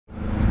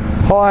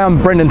Hi,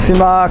 I'm Brendan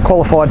Simar,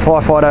 qualified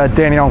firefighter at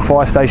Dandenong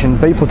Fire Station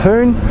B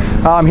Platoon.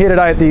 I'm here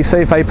today at the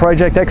CFA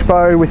Project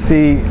Expo with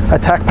the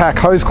Attack Pack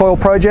Hose Coil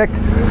project.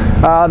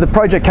 The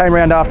project came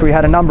around after we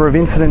had a number of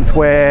incidents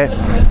where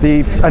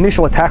the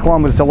initial attack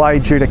line was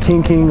delayed due to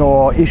kinking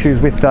or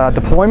issues with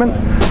deployment.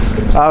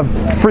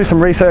 Through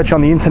some research on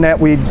the internet,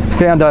 we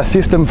found a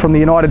system from the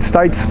United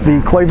States,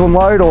 the Cleveland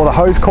load or the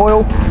hose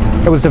coil.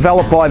 It was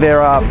developed by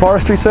their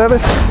forestry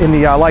service in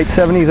the late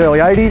 70s, early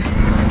 80s.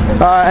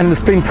 And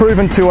it's been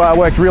proven to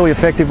work really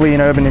effectively in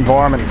urban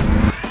environments.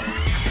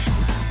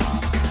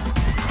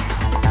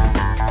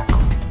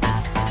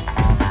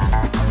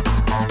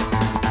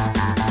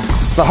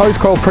 The hose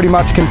coil pretty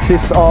much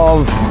consists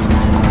of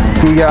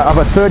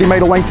a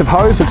 30-metre length of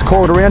hose that's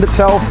coiled around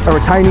itself, a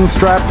retaining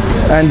strap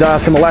and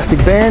some elastic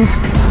bands.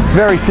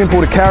 Very simple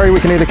to carry. We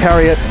can either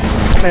carry it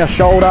on our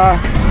shoulder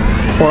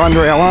or under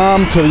our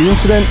arm to the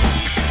incident.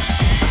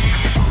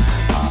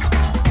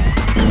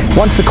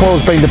 Once the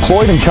coil's been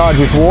deployed and charged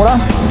with water,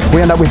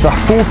 we end up with a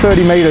full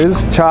 30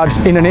 metres charged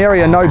in an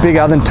area no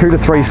bigger than 2 to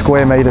 3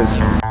 square metres.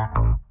 It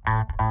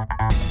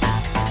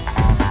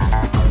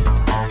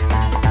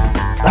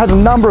has a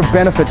number of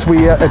benefits.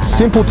 It's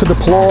simple to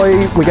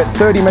deploy. We get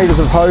 30 metres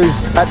of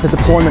hose at the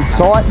deployment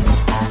site.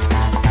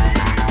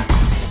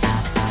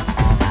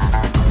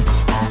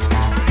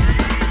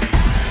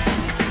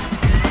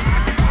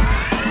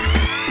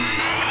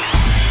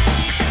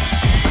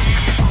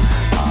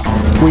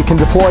 We can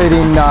deploy it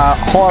in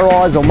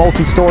high-rise or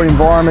multi-storey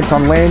environments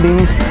on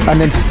landings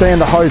and then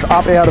stand the hose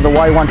up out of the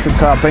way once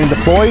it's been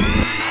deployed.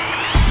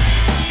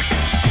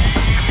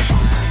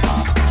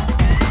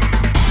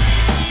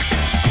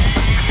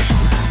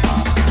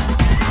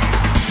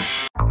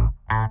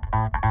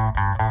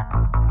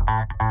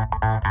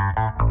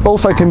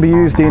 Also can be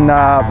used in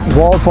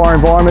wildfire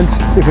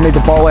environments. If we need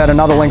to bowl out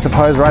another length of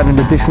hose or add an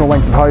additional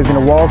length of hose in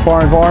a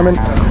wildfire environment,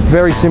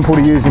 very simple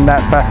to use in that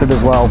facet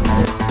as well.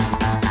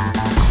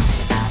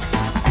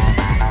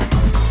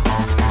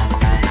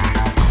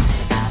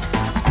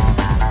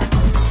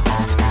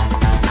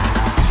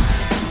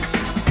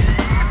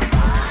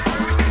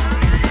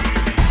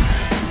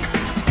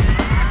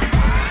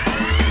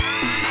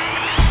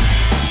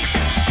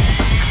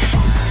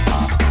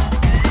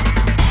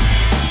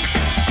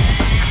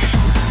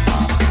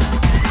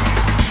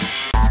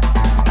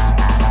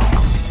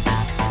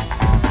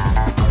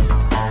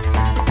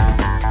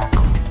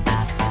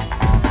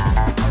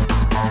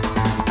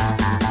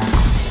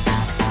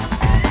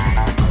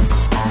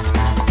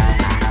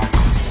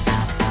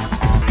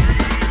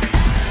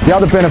 The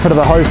other benefit of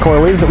the hose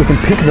coil is that we can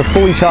pick the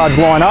fully charged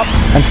line up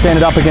and stand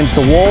it up against a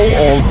wall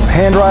or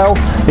handrail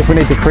if we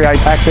need to create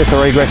access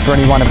or egress for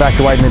anyone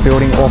evacuating the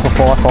building or for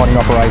firefighting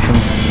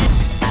operations.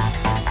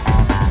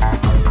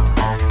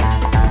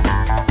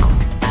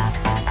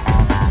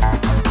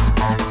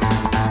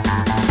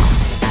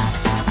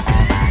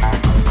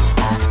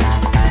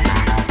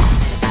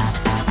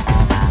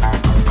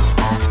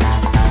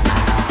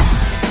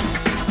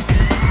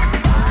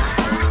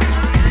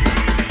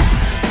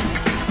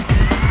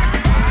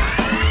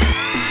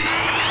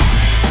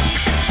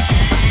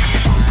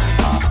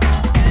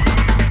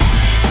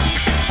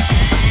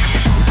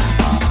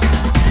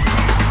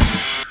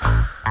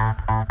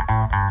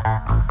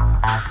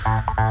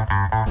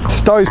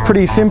 Stows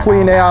pretty simply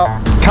in our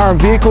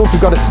current vehicles.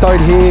 We've got it stowed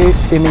here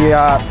in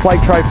the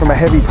flake tray from a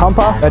heavy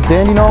pumper at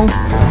Dandenong.